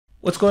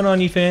What's going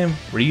on, fam?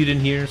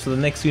 Raiyuden here. So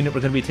the next unit we're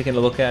going to be taking a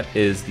look at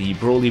is the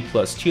Broly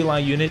plus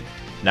Cheelai unit.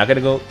 Not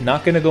gonna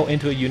go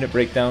into a unit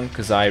breakdown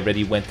because I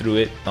already went through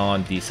it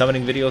on the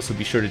summoning video, so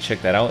be sure to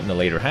check that out in the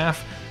later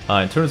half.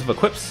 In terms of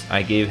equips,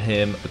 I gave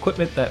him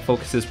equipment that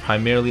focuses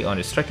primarily on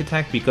his strike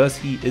attack because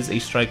he is a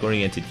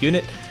strike-oriented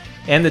unit,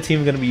 and the team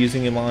we're going to be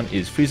using him on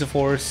is Frieza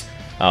Force.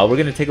 We're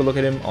going to take a look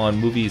at him on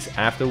movies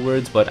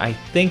afterwards, but I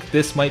think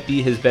this might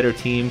be his better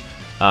team.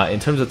 In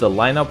terms of the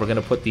lineup, we're going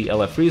to put the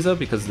LF Frieza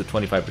because of the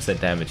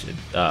 25% damage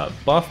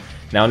buff.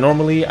 Now,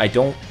 normally I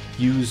don't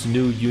use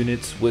new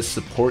units with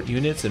support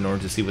units in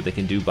order to see what they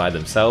can do by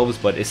themselves,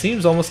 but it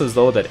seems almost as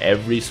though that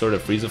every sort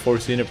of Frieza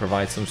Force unit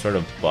provides some sort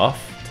of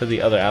buff to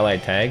the other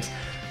allied tags.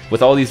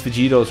 With all these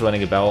Vegetos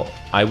running about,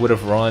 I would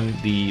have run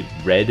the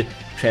red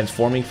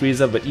transforming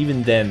Frieza, but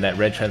even then, that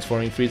red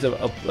transforming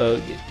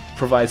Frieza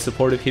provides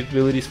supportive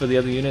capabilities for the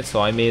other units,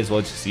 so I may as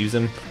well just use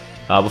him.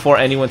 Before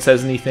anyone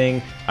says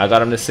anything, I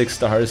got him to 6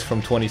 stars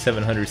from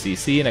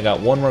 2700cc, and I got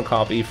one more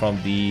copy from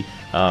the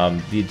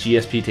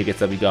GSP tickets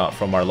that we got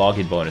from our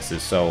login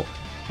bonuses. So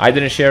I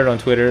didn't share it on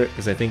Twitter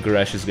because I think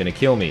Goresh is going to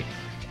kill me.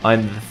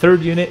 And the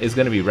third unit is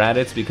going to be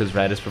Raditz because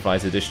Raditz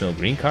provides additional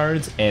green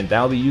cards, and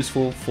that'll be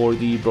useful for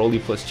the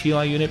Broly plus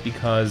Cheelai unit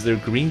because their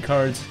green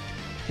cards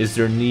is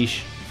their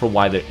niche for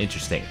why they're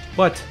interesting.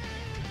 But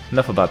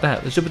enough about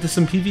that. Let's jump into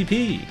some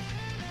PvP.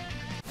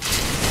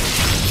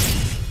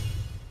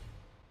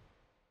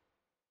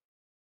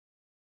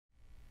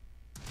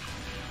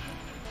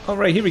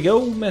 Alright, here we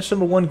go. Match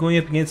number 1 going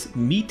up against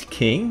Meat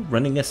King,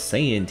 running a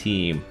Saiyan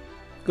team.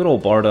 Good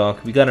old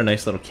Bardock. We got a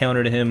nice little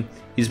counter to him.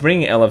 He's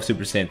bringing LF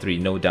Super Saiyan 3,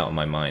 no doubt in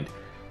my mind.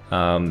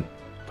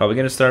 Probably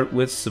going to start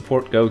with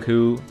support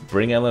Goku,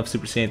 bring LF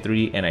Super Saiyan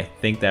 3, and I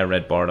think that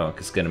red Bardock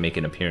is going to make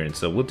an appearance.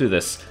 So we'll do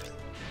this.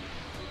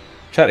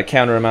 Try to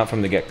counter him out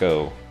from the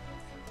get-go.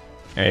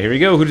 Alright, here we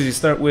go. Who does he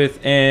start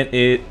with? And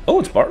oh,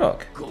 it's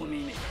Bardock.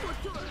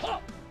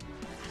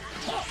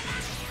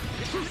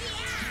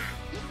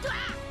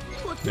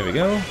 There we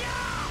go.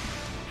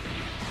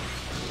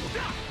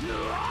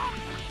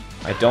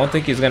 I don't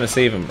think he's gonna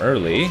save him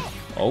early.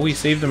 Oh, he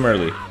saved him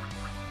early.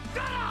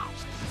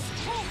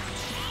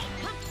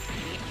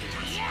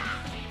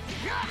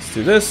 Let's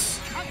do this.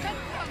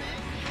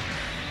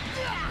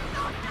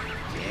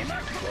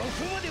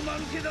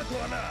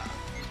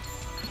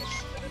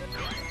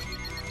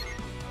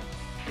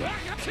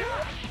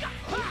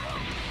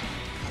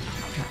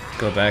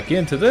 Go back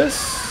into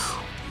this.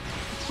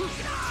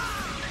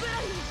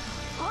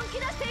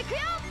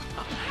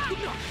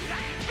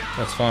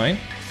 That's fine.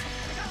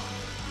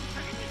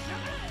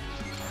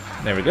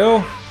 There we go.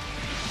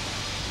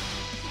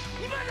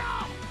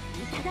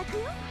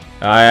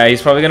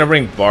 He's probably gonna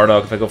bring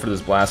Bardock if I go for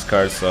this blast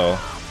card, so...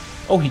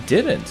 Oh, he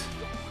didn't.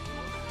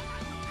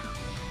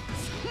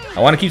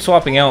 I want to keep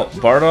swapping out.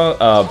 Bardock,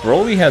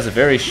 Broly has a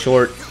very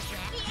short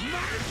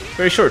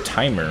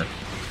timer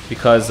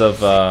because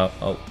of,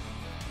 oh,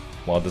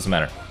 well, it doesn't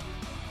matter.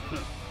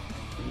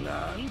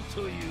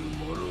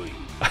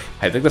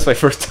 I think that's my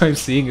first time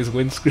seeing his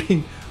win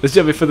screen. Let's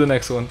jump in for the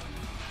next one.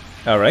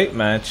 Alright,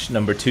 match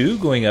number 2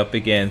 going up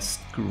against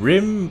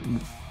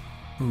Grim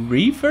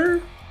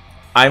Reaper?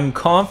 I'm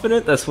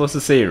confident that's supposed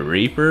to say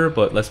Reaper,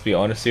 but let's be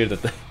honest here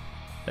that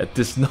that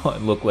does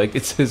not look like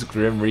it says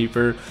Grim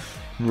Reaper.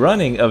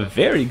 Running a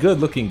very good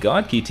looking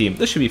God Key team.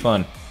 This should be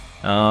fun.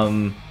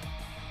 Gonna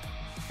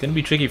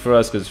be tricky for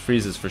us because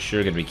Frieza's for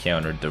sure gonna be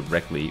countered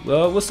directly.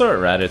 Well, we'll start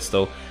at Raditz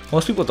though.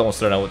 Most people don't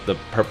start out with the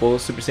purple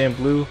Super Saiyan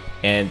Blue,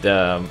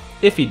 and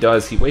if he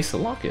does, he wastes a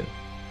lock-in.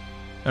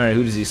 Alright,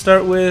 who does he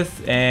start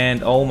with?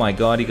 And oh my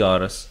god, he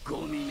got us.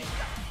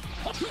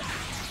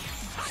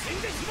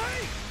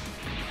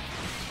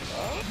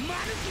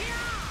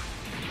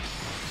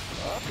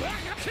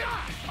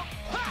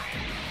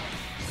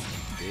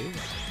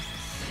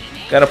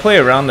 Gotta play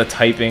around the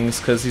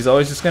typings because he's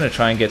always just gonna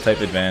try and get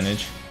type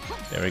advantage.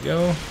 There we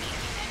go.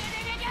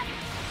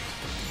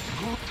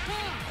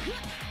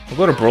 We'll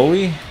go to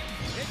Broly.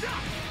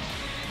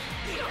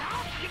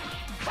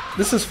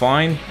 This is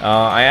fine.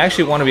 I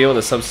actually want to be able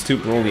to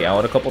substitute Broly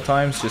out a couple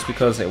times just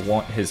because I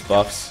want his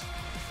buffs.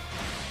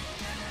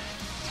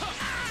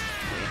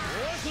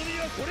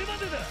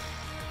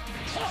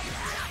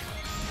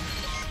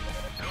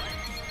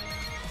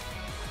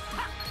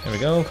 There we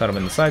go. Caught him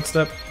in the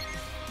sidestep.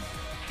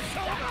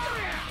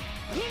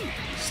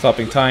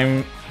 Stopping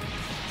time.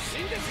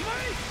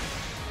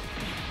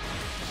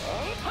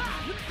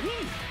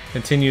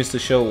 Continues to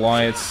show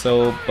why it's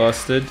so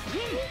busted.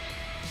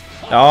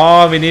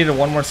 Oh, we needed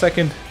 1 more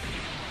second.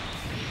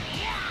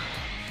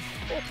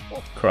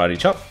 Karate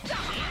chop.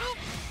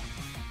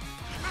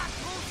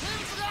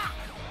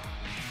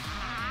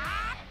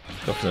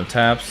 Go for some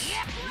taps.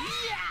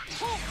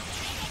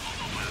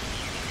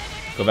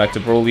 Go back to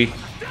Broly.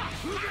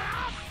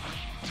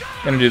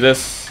 Gonna do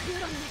this.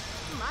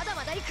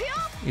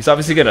 He's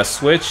obviously gonna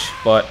switch,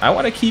 but I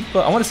want to keep.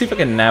 I want to see if I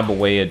can nab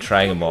away a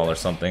Dragon Ball or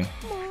something.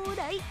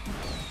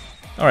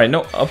 Alright,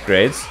 no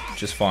upgrades,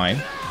 which is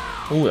fine.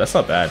 Ooh, that's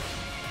not bad.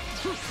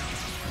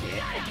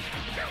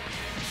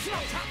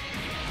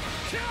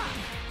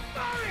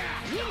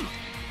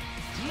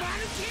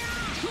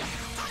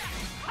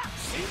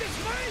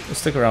 We'll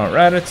stick around with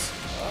Raditz.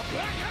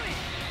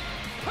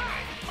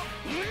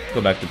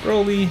 Go back to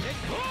Broly.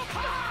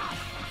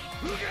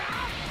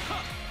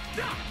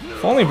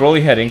 If only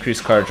Broly had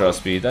increased card draw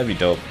speed, that'd be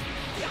dope.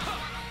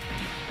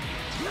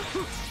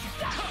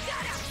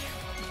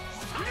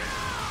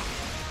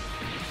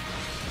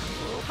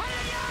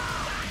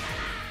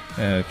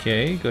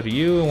 Okay, go to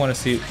you. I want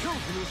to see.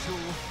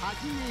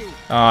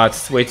 Ah,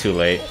 it's way too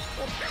late.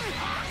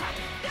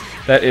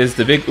 That is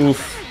the big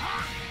oof.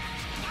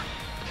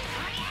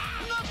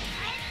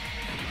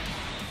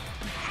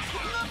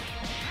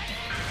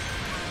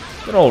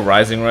 Good old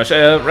Rising Rush.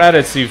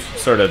 Raditz, you've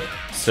sort of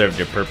served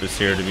your purpose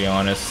here, to be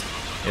honest.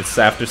 It's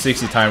after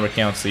 60 timer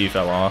counts, so you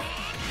fell off.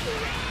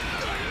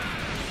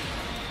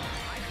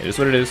 It is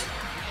what it is.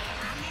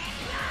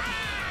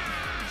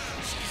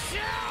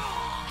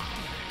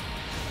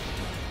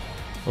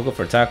 We'll go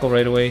for a tackle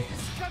right away.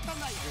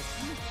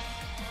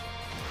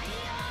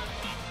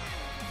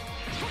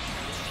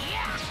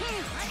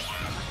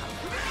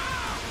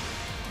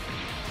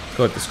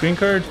 Go with the screen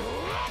card.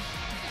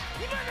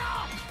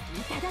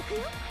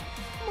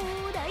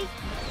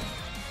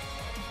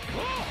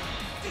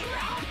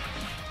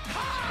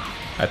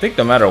 I think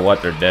no matter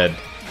what, they're dead.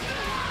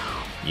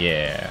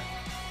 Yeah.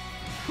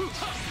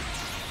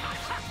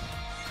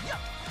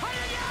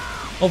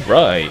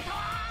 Alright.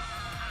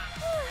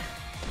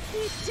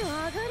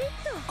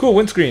 Cool,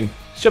 windscreen.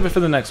 Shove it for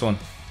the next one.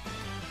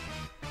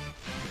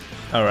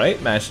 Alright,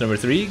 match number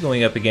 3,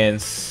 going up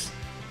against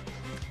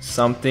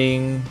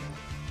something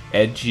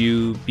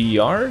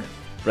EduBR,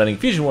 running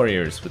Fusion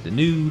Warriors with the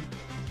new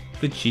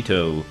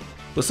Vegito.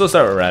 We'll still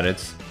start with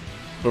Raditz.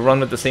 We'll run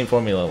with the same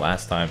formula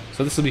last time,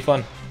 so this will be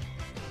fun.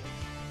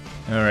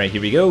 Alright,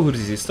 here we go. Who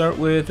does he start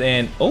with?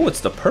 And oh, it's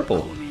the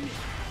purple.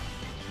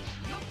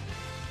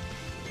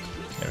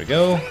 There we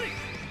go.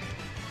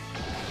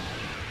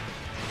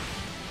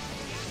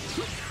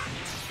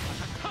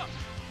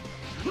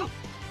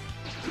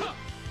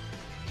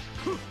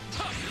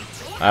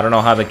 I don't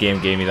know how the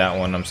game gave me that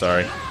one, I'm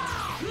sorry.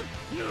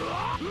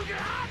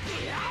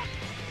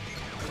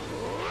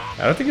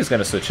 I don't think he's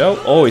gonna switch out.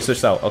 Oh, he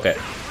switched out, okay.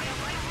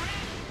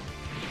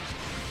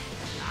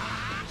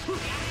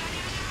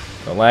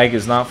 The lag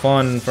is not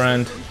fun,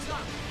 friend.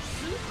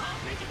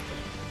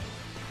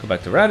 Go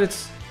back to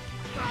Raditz.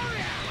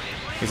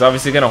 He's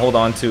obviously gonna hold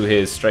on to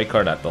his strike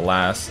card at the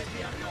last.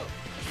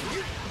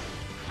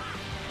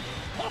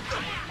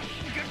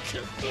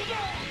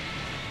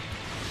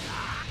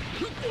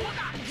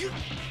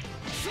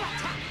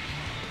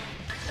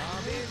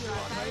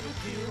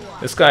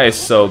 This guy is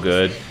so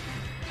good.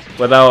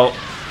 Without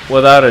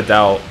a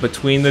doubt,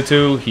 between the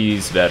two,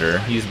 he's better.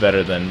 He's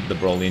better than the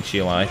Broly and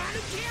Cheelai.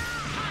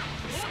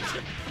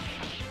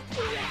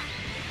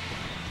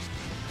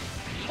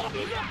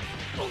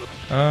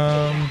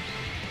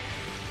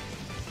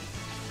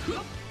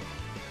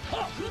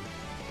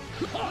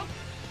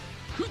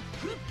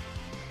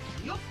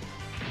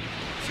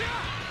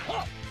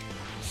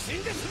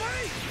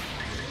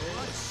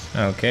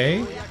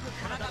 Okay.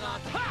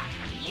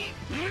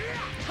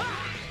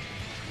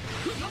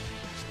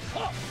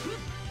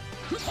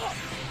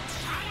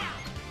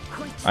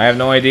 I have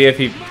no idea if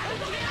he...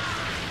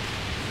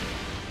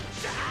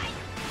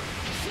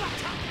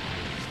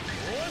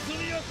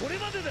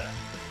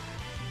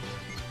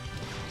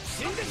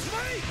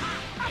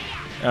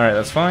 Alright,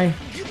 that's fine.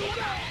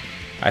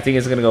 I think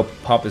he's gonna go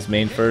pop his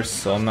main first,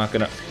 so I'm not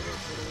gonna...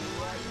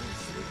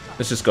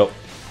 Let's just go.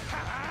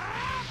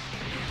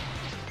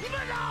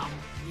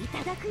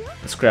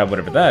 Let's grab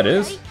whatever that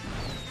is.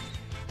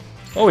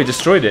 Oh, we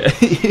destroyed it.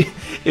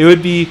 It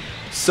would be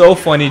so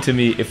funny to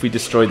me if we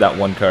destroyed that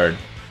one card.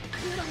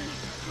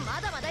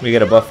 We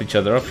gotta buff each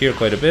other up here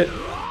quite a bit.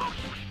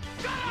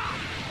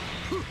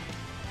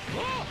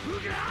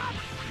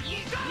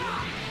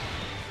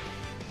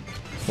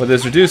 With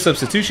his reduced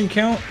substitution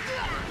count,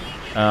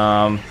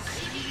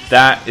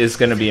 that is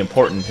going to be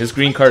important. His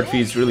green card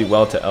feeds really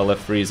well to LF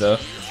Frieza.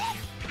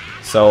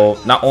 So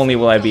not only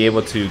will I be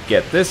able to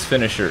get this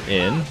finisher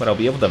in, but I'll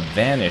be able to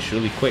vanish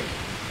really quick.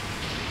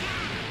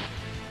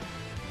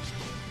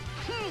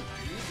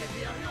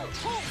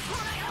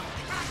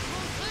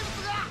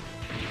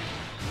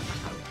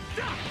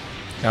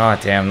 Ah,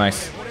 oh, damn,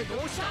 nice.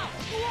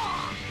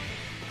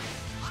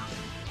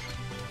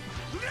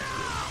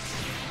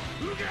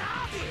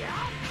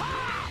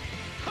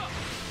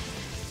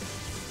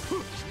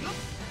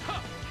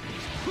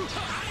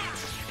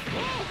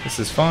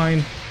 This is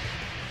fine.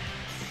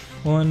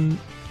 1,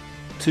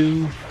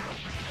 2.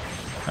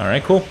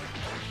 Alright, cool.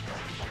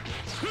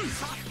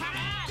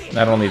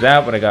 Not only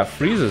that, but I got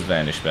Frieza's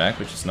Vanish back,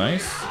 which is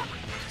nice.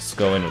 Let's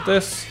go in with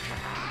this.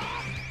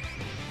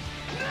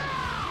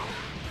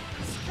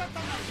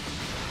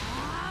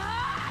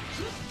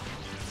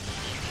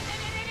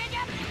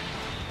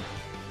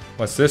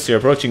 What's this? You're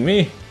approaching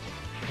me?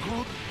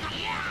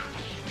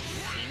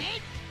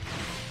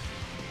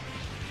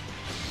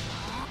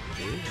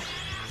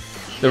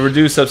 The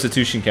reduced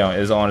substitution count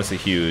is honestly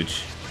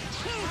huge.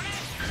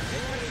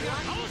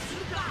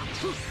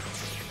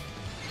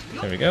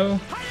 There we go.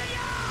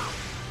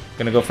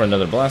 Gonna go for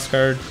another blast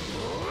card.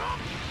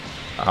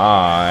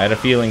 Ah, I had a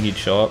feeling he'd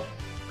show up.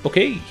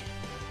 Okay.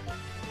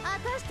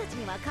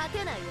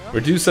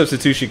 Reduced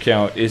substitution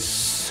count is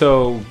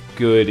so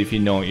good if you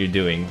know what you're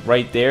doing.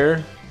 Right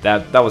there,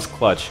 that was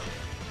clutch.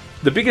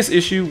 The biggest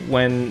issue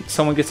when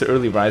someone gets an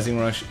early Rising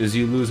Rush is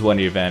you lose one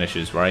of your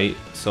vanishes, right?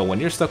 So when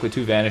you're stuck with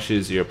two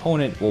vanishes, your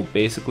opponent will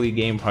basically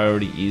gain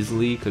priority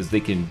easily because they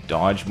can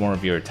dodge more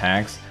of your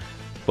attacks.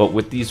 But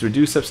with these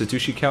reduced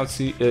substitution count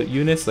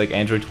units like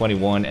Android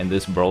 21 and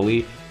this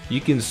Broly,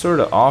 you can sort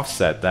of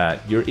offset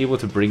that. You're able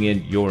to bring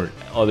in your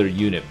other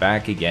unit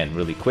back again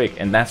really quick,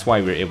 and that's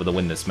why we're able to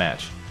win this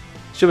match.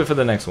 Should wait for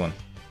the next one.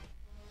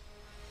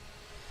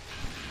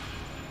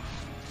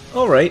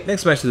 Alright,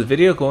 next match of the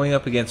video, going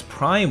up against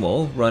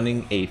Primal,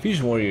 running a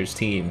Fusion Warriors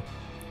team.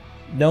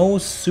 No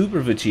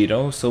Super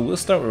Vegito, so we'll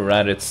start with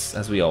Raditz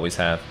as we always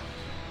have.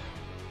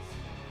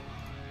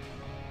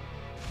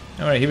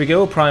 Alright, here we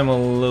go, Primal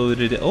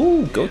loaded.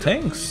 Oh, go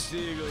tanks!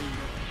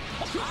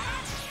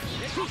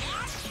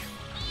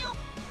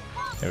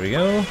 There we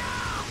go.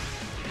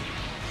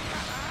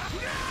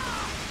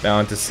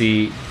 Bound to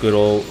see good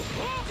old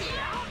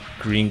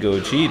Green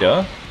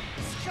Gogeta.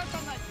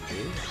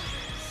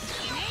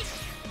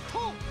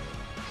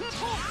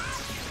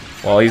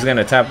 Well, he's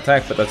gonna tap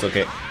attack, but that's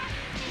okay.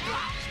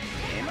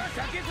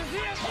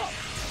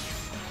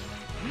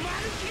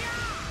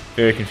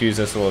 Very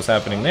confused as to what was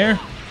happening there.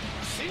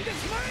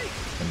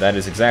 And that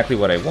is exactly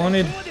what I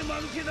wanted.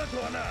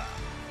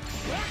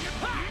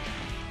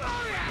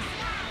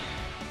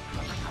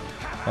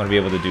 I want to be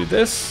able to do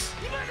this.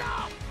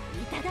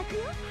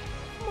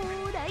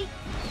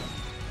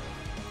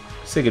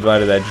 Say goodbye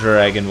to that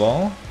Dragon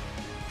Ball.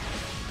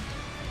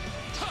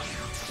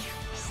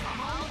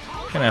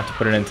 Gonna have to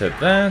put it into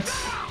that.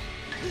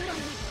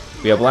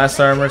 We have blast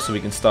armor, so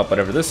we can stop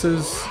whatever this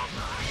is.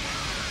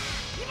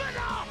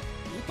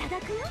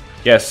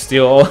 Yes,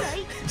 steal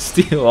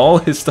all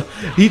his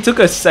stuff. He took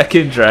a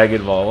second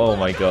Dragon Ball. Oh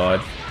my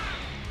god.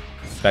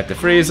 Back to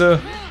Frieza.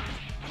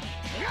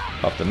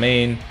 Pop the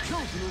main.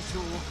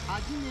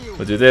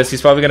 We'll do this.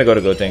 He's probably gonna go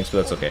to Gotenks,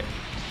 but that's okay.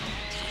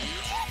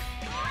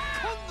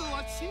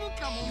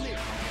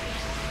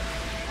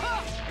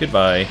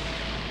 Goodbye.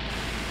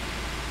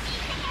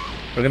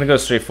 We're gonna go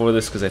straight for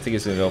this because I think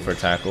he's gonna go for a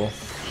tackle.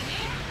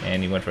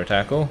 And he went for a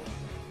tackle.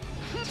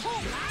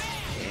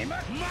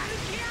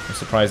 I'm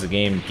surprised the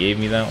game gave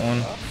me that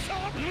one.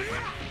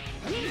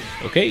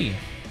 Okay.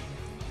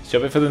 Let's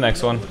jump in for the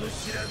next one.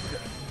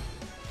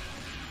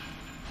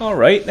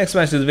 Alright, next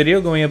match of the video,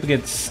 going up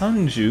against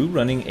Sanju,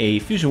 running a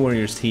Fusion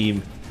Warriors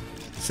team.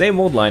 Same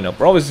old lineup.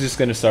 We're always just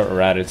gonna start with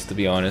Raditz, to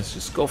be honest.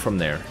 Just go from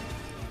there.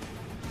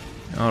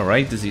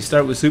 Alright, does he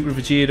start with Super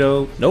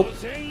Vegito? Nope.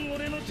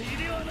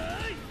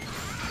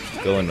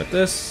 Go in with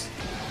this.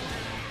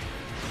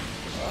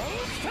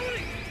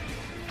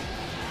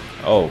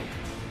 Oh.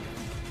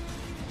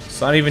 It's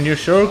not even your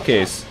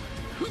showcase.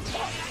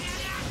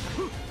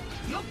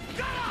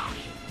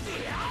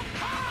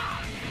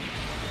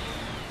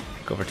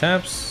 Go for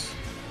taps.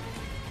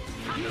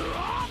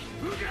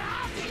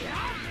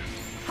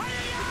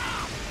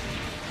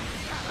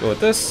 Go with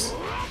this.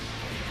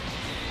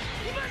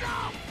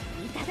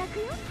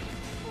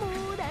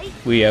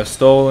 We have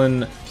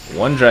stolen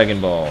one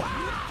Dragon Ball.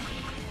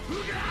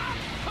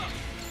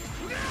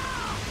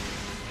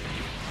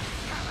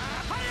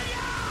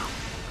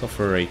 Go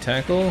for a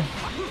tackle.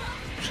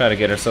 Try to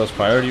get ourselves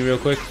priority real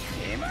quick.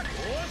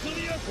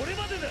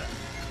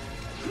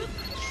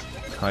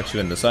 Caught you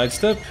in the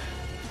sidestep.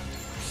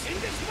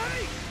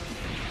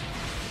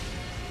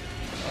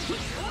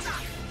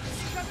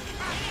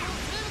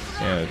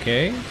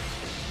 Okay.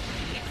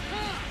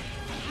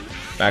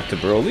 Back to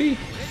Broly.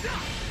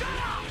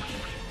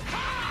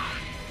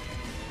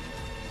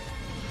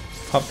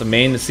 Pop the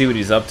main to see what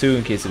he's up to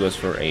in case he goes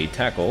for a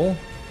tackle.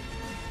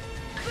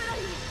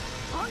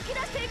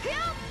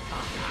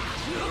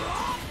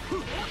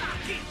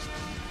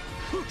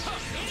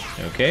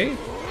 Okay.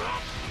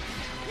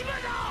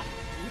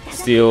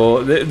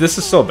 Steal. This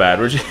is so bad.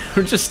 We're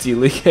just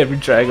stealing every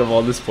Dragon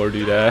Ball this poor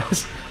dude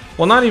has.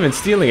 Well, not even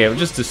stealing it. We're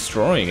just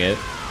destroying it.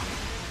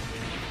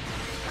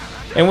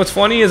 And what's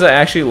funny is I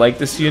actually like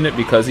this unit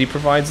because he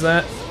provides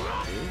that.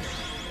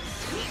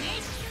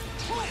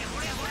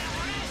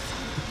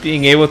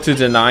 Being able to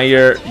deny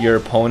your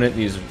opponent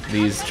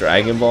these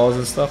Dragon Balls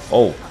and stuff.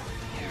 Oh.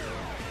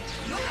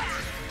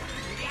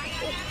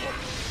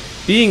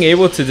 Being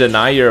able to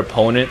deny your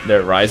opponent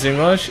their Rising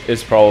Rush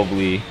is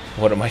probably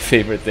one of my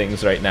favorite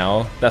things right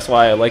now. That's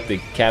why I like the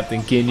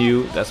Captain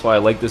Ginyu. That's why I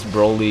like this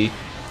Broly.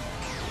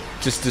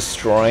 Just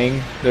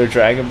destroying their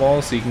Dragon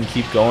Balls so you can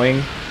keep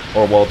going.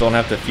 Or, well, don't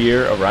have to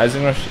fear a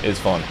Rising Rush is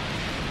fun.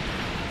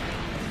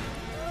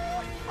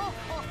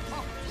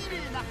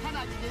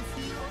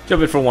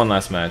 Jump in for one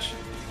last match.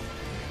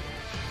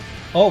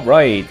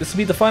 Alright, this will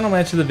be the final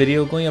match of the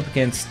video, going up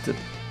against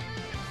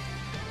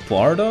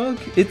Bardock?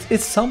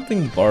 It's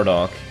something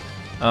Bardock.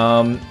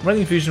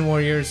 Running Fusion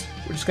Warriors.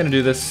 We're just gonna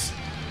do this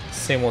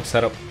same old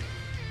setup.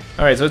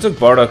 Alright, so it took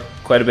Bardock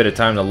quite a bit of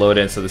time to load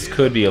in, so this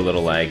could be a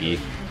little laggy.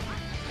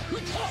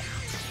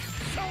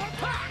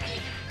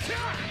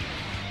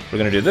 We're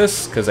gonna do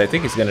this, because I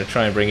think he's gonna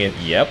try and bring in...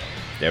 Yep,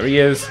 there he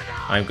is.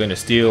 I'm gonna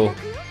steal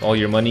all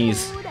your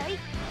monies.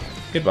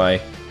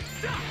 Goodbye.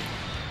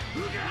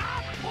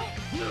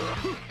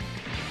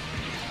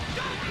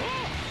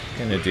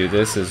 Gonna do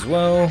this as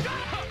well.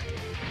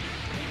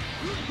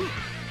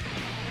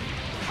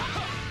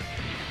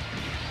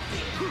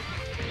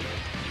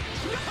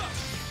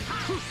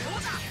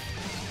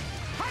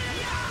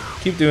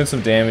 Keep doing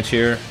some damage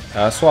here.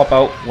 Swap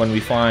out when we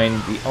find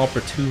the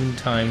opportune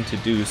time to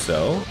do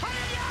so.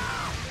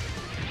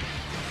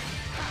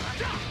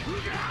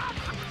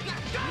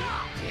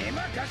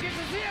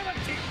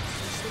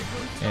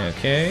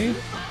 Okay.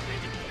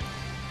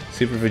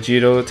 Super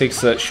Vegito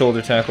takes that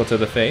shoulder tackle to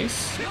the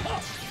face.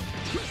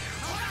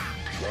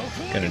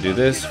 Gonna do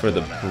this for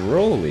the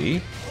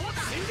Broly.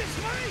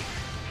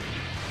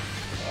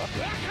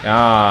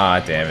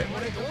 Ah, damn it.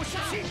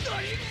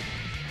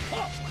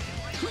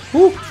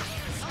 Woo!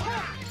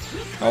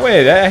 Oh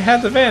wait, I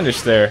had the vanish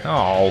there.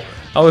 Oh,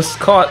 I was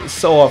caught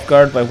so off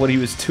guard by what he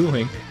was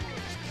doing.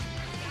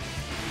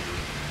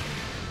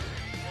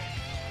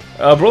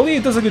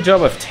 Broly does a good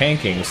job of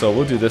tanking, so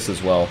we'll do this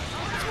as well.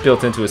 It's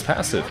built into his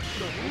passive.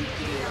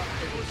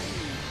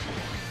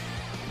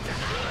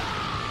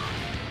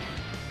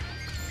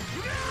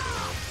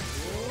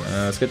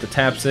 Let's get the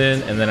taps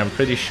in, and then I'm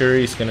pretty sure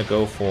he's gonna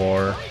go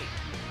for...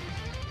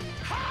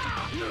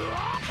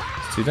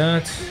 Let's do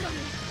that.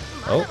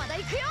 Oh.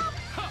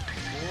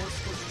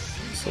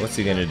 So what's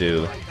he gonna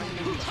do?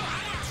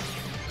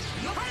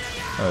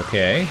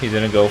 Okay, he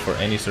didn't go for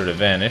any sort of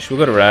vanish. We'll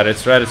go to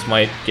Raditz. Raditz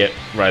might get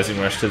Rising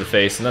Rush to the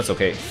face, and that's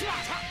okay.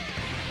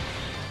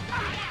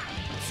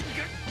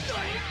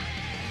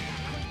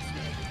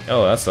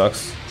 Oh, that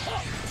sucks.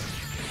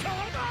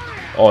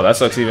 Oh, that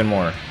sucks even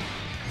more.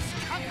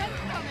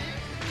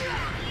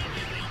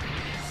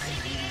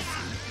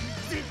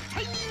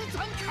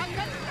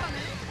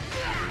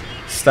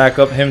 Stack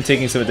up him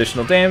taking some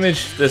additional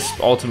damage. This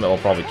ultimate will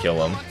probably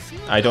kill him.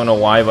 I don't know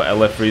why, but I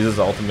left Frieza's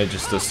ultimate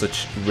just does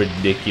such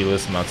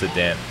ridiculous amounts of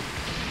damage.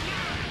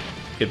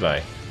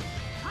 Goodbye.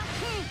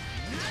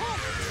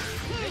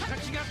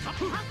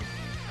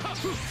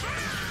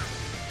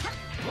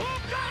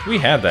 We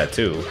had that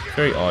too.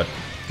 Very odd.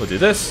 We'll do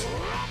this.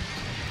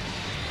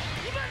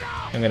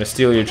 I'm gonna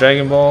steal your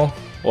Dragon Ball.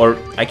 Or,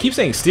 I keep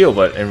saying steal,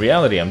 but in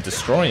reality I'm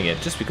destroying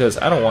it just because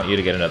I don't want you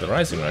to get another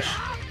Rising Rush.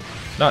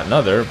 Not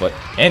another, but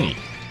any.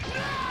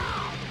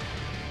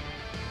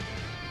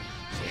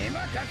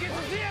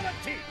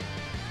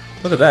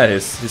 Look at that,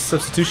 his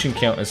substitution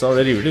count is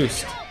already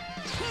reduced.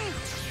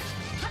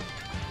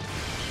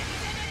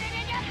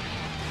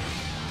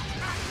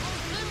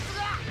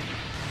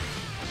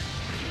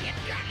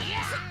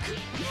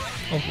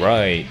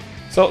 Alright,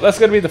 so that's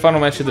going to be the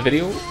final match of the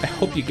video. I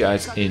hope you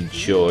guys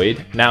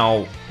enjoyed.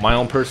 Now, my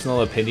own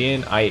personal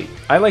opinion, I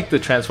like the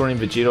transforming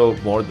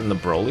Vegito more than the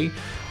Broly,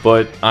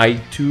 but I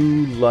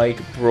do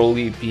like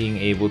Broly being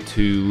able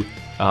to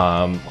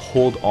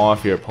hold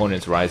off your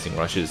opponent's Rising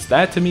Rushes.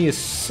 That to me is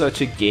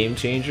such a game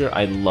changer.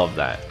 I love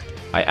that.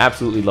 I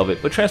absolutely love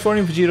it. But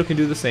Transforming Vegito can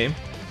do the same.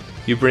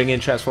 You bring in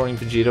Transforming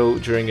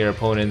Vegito during your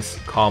opponent's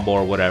combo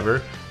or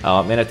whatever,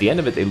 and at the end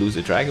of it they lose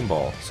a Dragon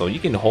Ball. So you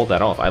can hold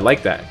that off. I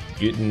like that.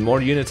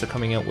 More units are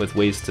coming out with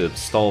ways to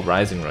stall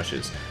Rising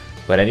Rushes.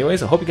 But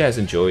anyways, I hope you guys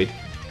enjoyed,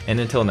 and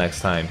until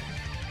next time,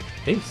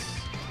 peace.